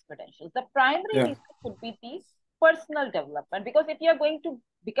for these credentials. The primary yeah. reason should be the personal development. Because if you are going to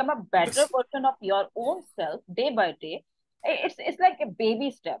become a better Yes. version of your own self day by day, it's like a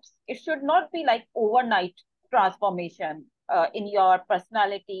baby steps. It should not be like overnight transformation in your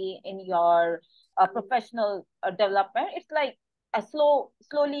personality, in your professional development. It's like a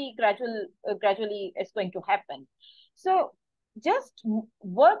slowly, gradually it's going to happen. So just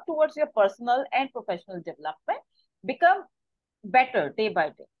work towards your personal and professional development, become better day by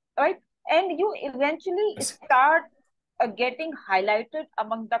day, right? And you eventually Yes. start getting highlighted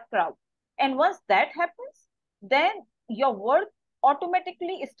among the crowd. And once that happens, then your worth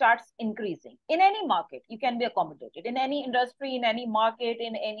automatically starts increasing. In any market, you can be accommodated. In any industry, in any market,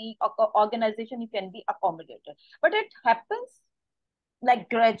 in any organization, you can be accommodated. But it happens like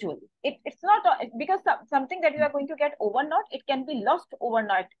gradually. It's not because something that you are going to get overnight, it can be lost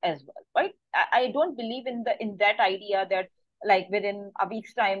overnight as well, right? I don't believe in that idea that like within a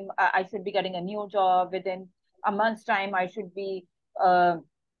week's time I should be getting a new job, within a month's time I should be uh,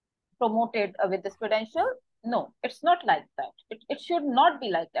 promoted with this credential. No, it's not like that. It should not be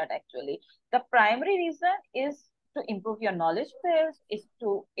like that actually. The primary reason is to improve your knowledge base, is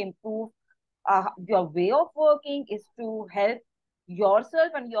to improve your way of working, is to help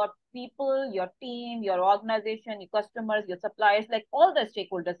yourself and your people, your team, your organization, your customers, your suppliers, like all the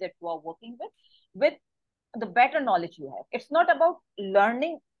stakeholders that you are working with the better knowledge you have. It's not about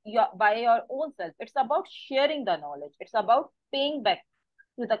learning by your own self. It's about sharing the knowledge. It's about paying back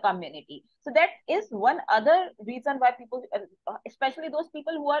to the community. So that is one other reason why people, especially those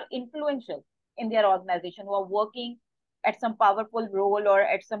people who are influential in their organization, who are working at some powerful role or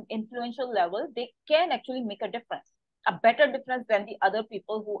at some influential level, they can actually make a difference, a better difference than the other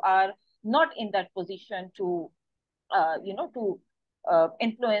people who are not in that position to, to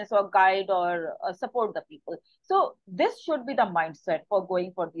influence or guide or support the people. So this should be the mindset for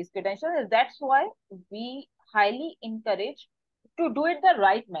going for these credentials. That's why we highly encourage to do it the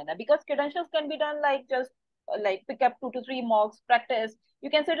right manner, because credentials can be done like just like pick up 2 to 3 mocks, practice. You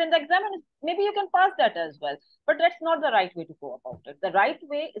can sit in the exam and maybe you can pass that as well. But that's not the right way to go about it. The right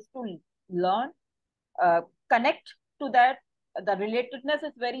way is to learn, uh, connect to that. The relatedness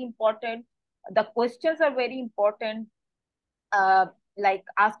is very important. The questions are very important. Uh, like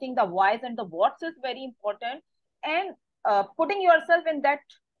asking the whys and the whats is very important. And putting yourself in that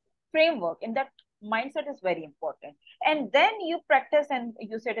framework, in that mindset is very important. And then you practice and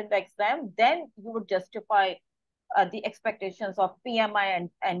you sit in the exam, then you would justify the expectations of PMI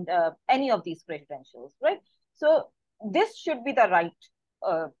and any of these credentials, right? So this should be the right,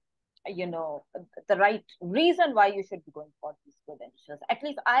 uh, the right reason why you should be going for these credentials. At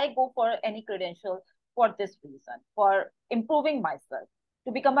least I go for any credential for this reason, for improving myself,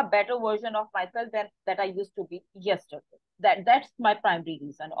 to become a better version of myself than that I used to be yesterday. That's my primary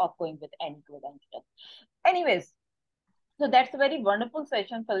reason of going with any credential. Anyways, so that's a very wonderful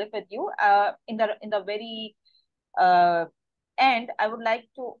session, Philip, with you. In the very end, I would like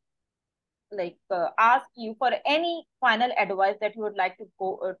to ask you for any final advice that you would like to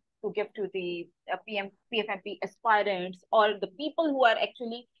go to give to the PfMP aspirants or the people who are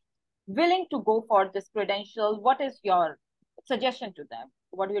actually willing to go for this credential. What is your suggestion to them?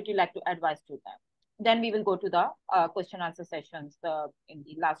 What would you like to advise to them? Then we will go to the question answer sessions in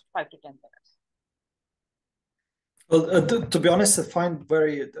the last 5 to 10 minutes. Well, to be honest, I find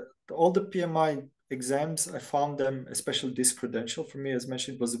all the PMI exams, I found them, especially this credential for me, as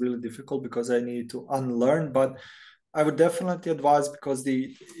mentioned, was really difficult because I needed to unlearn. But I would definitely advise, because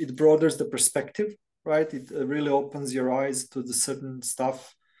it broadens the perspective, right? It really opens your eyes to the certain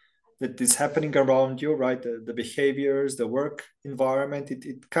stuff that is happening around you, right? The behaviors, the work environment.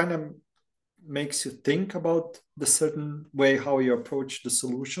 It kind of makes you think about the certain way how you approach the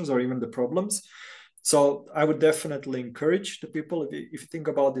solutions or even the problems. So I would definitely encourage the people, if you think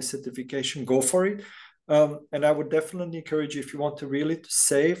about this certification, go for it. And I would definitely encourage you, if you want to really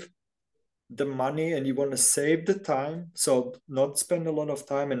save the money and you want to save the time, so not spend a lot of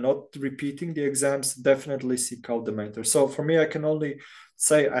time and not repeating the exams, definitely seek out the mentor. So for me, I can only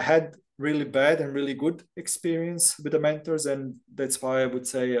say I had really bad and really good experience with the mentors, and that's why I would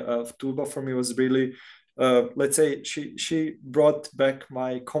say Tooba for me was really, let's say, she brought back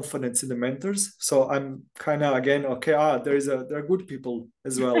my confidence in the mentors. So I'm kind of again, okay, there are good people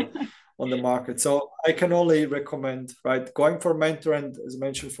as well on the market. So I can only recommend, right, going for a mentor. And as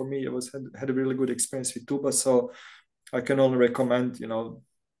mentioned, for me, it was had a really good experience with Tooba. So I can only recommend,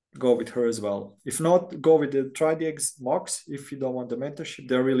 go with her as well. If not, go with try the mocks if you don't want the mentorship.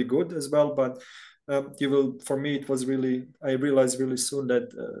 They're really good as well. But you will, for me, it was really, I realized really soon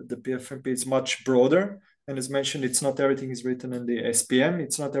that the PfMP is much broader. And as mentioned, it's not everything is written in the SPM.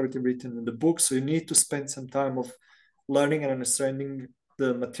 It's not everything written in the book. So you need to spend some time of learning and understanding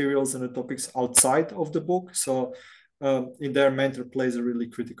the materials and the topics outside of the book. So in there, mentor plays a really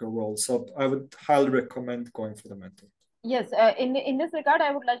critical role. So I would highly recommend going for the mentor. Yes, in this regard,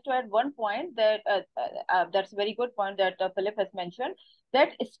 I would like to add one point that that's a very good point that Filip has mentioned,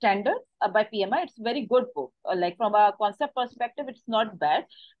 that Standards by PMI, it's a very good book. Like from a concept perspective, it's not bad,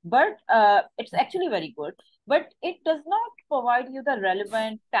 but it's actually very good. But it does not provide you the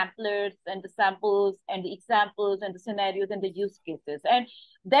relevant templates and the samples and the examples and the scenarios and the use cases. And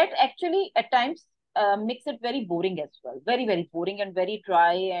that actually at times makes it very boring as well. Very, very boring and very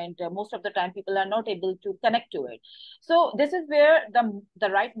dry. And most of the time people are not able to connect to it. So this is where the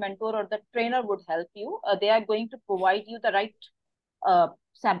right mentor or the trainer would help you. They are going to provide you the right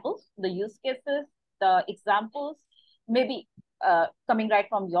samples, the use cases, the examples, maybe coming right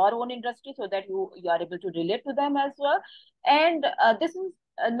from your own industry so that you are able to relate to them as well. And this is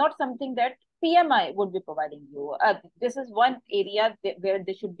not something that PMI would be providing you. This is one area where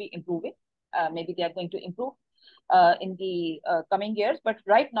they should be improving. Maybe they are going to improve in the coming years, but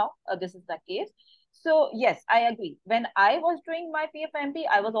right now this is the case. So yes, I agree. When I was doing my PfMP,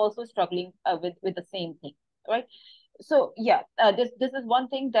 I was also struggling with the same thing, right? So yeah, this is one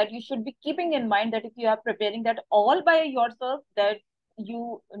thing that you should be keeping in mind, that if you are preparing that all by yourself, that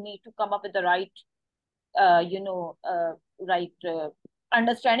you need to come up with the right, right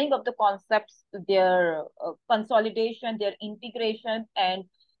understanding of the concepts, their consolidation, their integration, and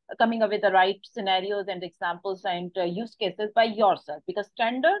coming up with the right scenarios and examples and use cases by yourself, because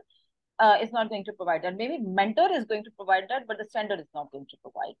standard is not going to provide that. Maybe mentor is going to provide that, but the standard is not going to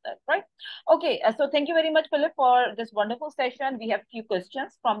provide that, right? Okay, so thank you very much, Filip, for this wonderful session. We have few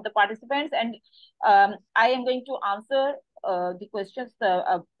questions from the participants, and I am going to answer the questions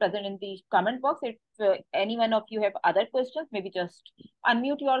present in the comment box. If any one of you have other questions, maybe just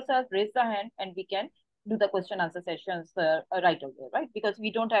unmute yourself, raise the hand, and we can do the question answer sessions right away, right? Because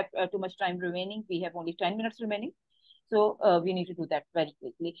we don't have too much time remaining. We have only 10 minutes remaining. So we need to do that very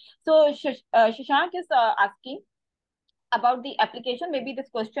quickly. So Shashank is asking about the application. Maybe this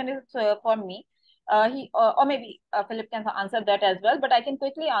question is for me. Or maybe Filip can answer that as well. But I can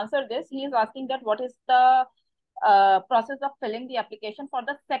quickly answer this. He is asking that what is the process of filling the application for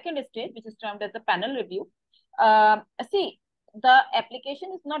the second stage, which is termed as the panel review. See, the application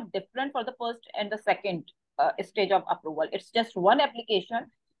is not different for the first and the second stage of approval. It's just one application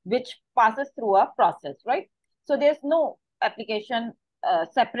which passes through a process, right? So there's no application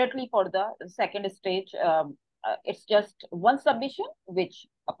separately for the second stage. It's just one submission which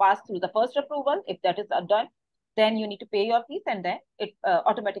passed through the first approval. If that is done, then you need to pay your fees, and then it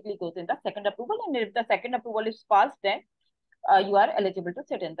automatically goes in the second approval. And if the second approval is passed, then you are eligible to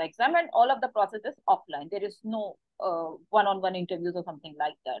sit in the exam, and all of the process is offline. There is no one-on-one interviews or something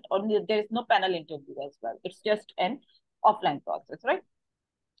like that, or there is no panel interview as well. It's just an offline process, right?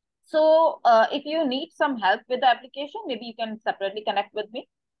 So if you need some help with the application, maybe you can separately connect with me.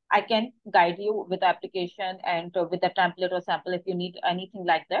 I can guide you with the application and with the template or sample. If you need anything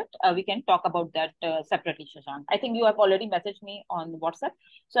like that, we can talk about that separately, Shashank. I think you have already messaged me on WhatsApp,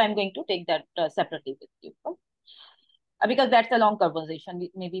 so I'm going to take that separately with you. Because that's a long conversation.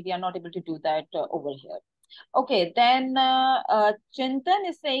 Maybe we are not able to do that over here. Okay, then Chintan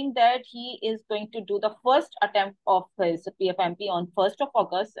is saying that he is going to do the first attempt of his PfMP on 1st of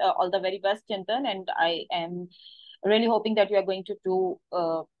August. All the very best, Chintan, and I am really hoping that you are going to do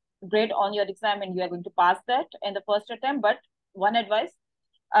great on your exam and you are going to pass that in the first attempt. But one advice,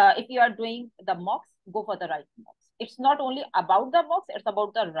 if you are doing the mocks, go for the right mocks. It's not only about the mocks, it's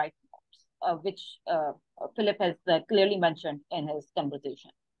about the right mocks, which Filip has clearly mentioned in his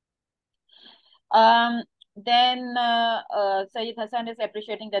conversation. Then Sayed Hassan is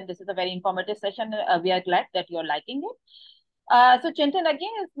appreciating that this is a very informative session. We are glad that you're liking it. So Chintan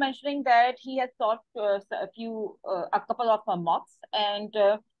again is mentioning that he has taught a couple of mocks, and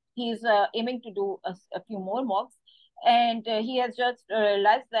he's aiming to do a few more mocks. And he has just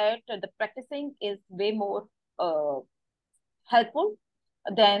realized that the practicing is way more helpful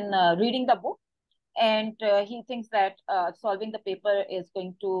than reading the book. And he thinks that solving the paper is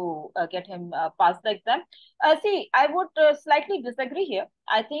going to get him past the exam. See, I would slightly disagree here.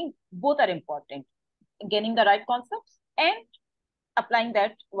 I think both are important. Gaining the right concepts and applying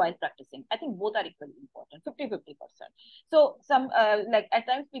that while practicing. I think both are equally important, 50-50%. So some like at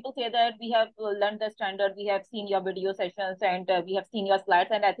times people say that we have learned the standard, we have seen your video sessions and we have seen your slides,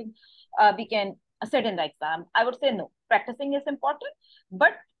 and I think we can sit in the exam. I would say no, practicing is important,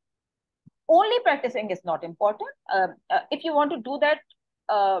 but only practicing is not important. If you want to do that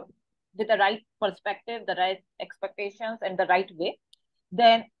with the right perspective, the right expectations, and the right way,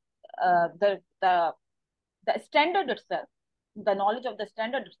 then the standard itself, the knowledge of the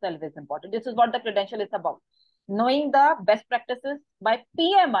standard itself is important. This is what the credential is about. Knowing the best practices by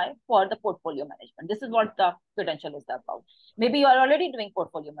PMI for the portfolio management. This is what the credential is about. Maybe you are already doing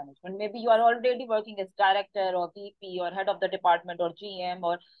portfolio management. Maybe you are already working as director or VP or head of the department or GM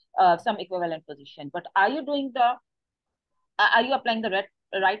or some equivalent position. But are you applying the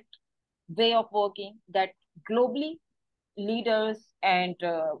right way of working that globally leaders and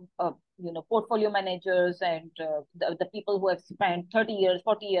portfolio managers and the people who have spent 30 years,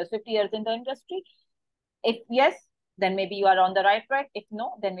 40 years, 50 years in the industry? If yes, then maybe you are on the right track. If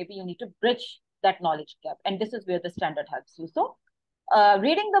no, then maybe you need to bridge that knowledge gap. And this is where the standard helps you. So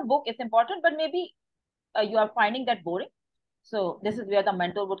reading the book is important, but maybe you are finding that boring. So this is where the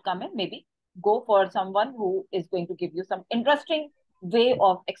mentor would come in. Maybe go for someone who is going to give you some interesting way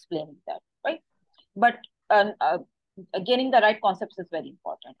of explaining that, right? But gaining the right concepts is very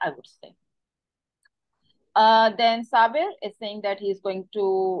important, I would say. Then Sabir is saying that he is going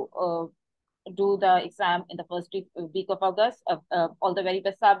to do the exam in the first week of August. All the very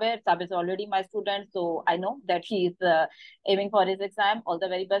best, Sabir. Sabir is already my student, so I know that he is aiming for his exam. All the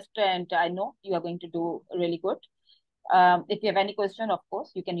very best, and I know you are going to do really good. If you have any question, of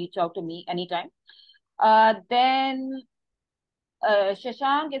course, you can reach out to me anytime. Then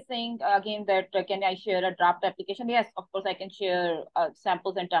Shashank is saying again that can I share a draft application? Yes, of course, I can share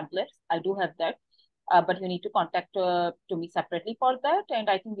samples and templates. I do have that. But you need to contact to me separately for that. And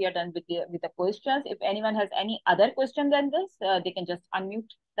I think we are done with the questions. If anyone has any other question than this, they can just unmute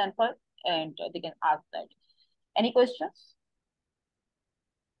themselves and they can ask that. Any questions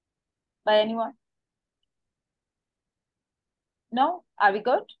by anyone? No? Are we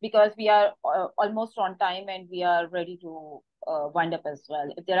good? Because we are almost on time and we are ready to wind up as well.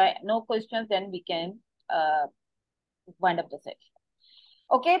 If there are no questions, then we can wind up the session.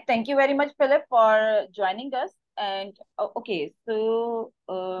 Okay, thank you very much, Filip, for joining us. And okay, so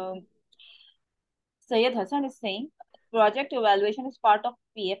Syed Hassan is saying project evaluation is part of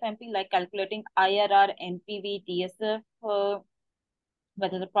PfMP, like calculating IRR, NPV, DSF,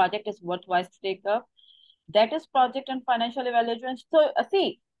 whether the project is worthwhile to take up. That is project and financial evaluation. So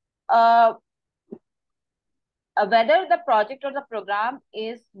see, whether the project or the program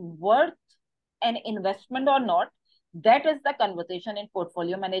is worth an investment or not, that is the conversation in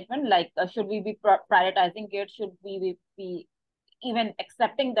portfolio management. Like, should we be prioritizing it? Should we be even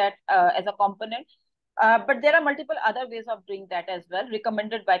accepting that as a component? But there are multiple other ways of doing that as well,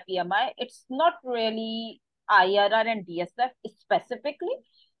 recommended by PMI. It's not really IRR and DSF specifically.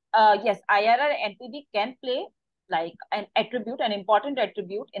 Yes, IRR and NPV can play like an attribute, an important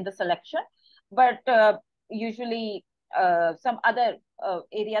attribute in the selection, but usually some other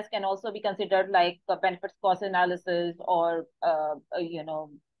areas can also be considered, like benefits cost analysis or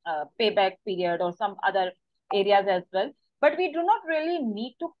payback period or some other areas as well. But we do not really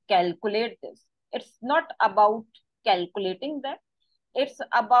need to calculate this. It's not about calculating them. It's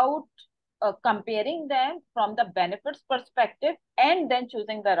about comparing them from the benefits perspective and then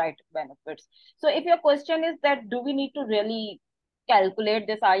choosing the right benefits. So if your question is that, do we need to really calculate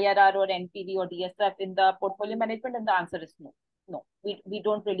this IRR or NPV or DSF in the portfolio management? And the answer is no. No, we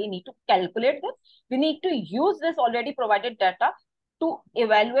don't really need to calculate this. We need to use this already provided data to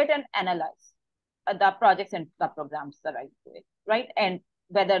evaluate and analyze the projects and the programs the right way, right? And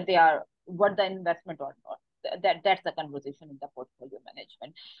whether they are worth the investment or not. That's the conversation in the portfolio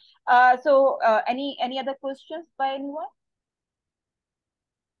management. So any other questions by anyone?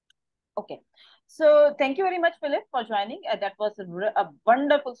 Okay. So thank you very much, Filip, for joining. That was a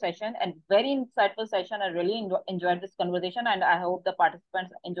wonderful session and very insightful session. I really enjoyed this conversation, and I hope the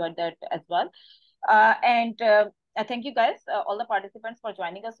participants enjoyed that as well. And thank you guys, all the participants, for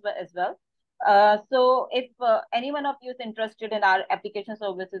joining us as well. So if any one of you is interested in our application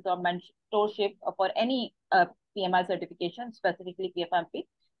services or mentorship for any PMI certification, specifically PfMP,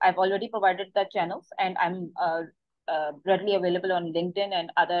 I've already provided the channels, and I'm readily available on LinkedIn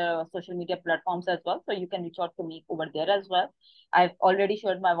and other social media platforms as well. So you can reach out to me over there as well. I've already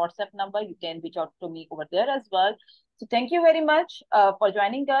shared my WhatsApp number. You can reach out to me over there as well. So thank you very much for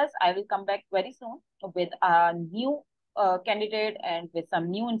joining us. I will come back very soon with a new candidate and with some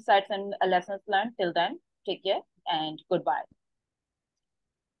new insights and lessons learned. Till then, take care and goodbye.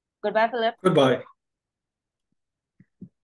 Goodbye, Filip. Goodbye.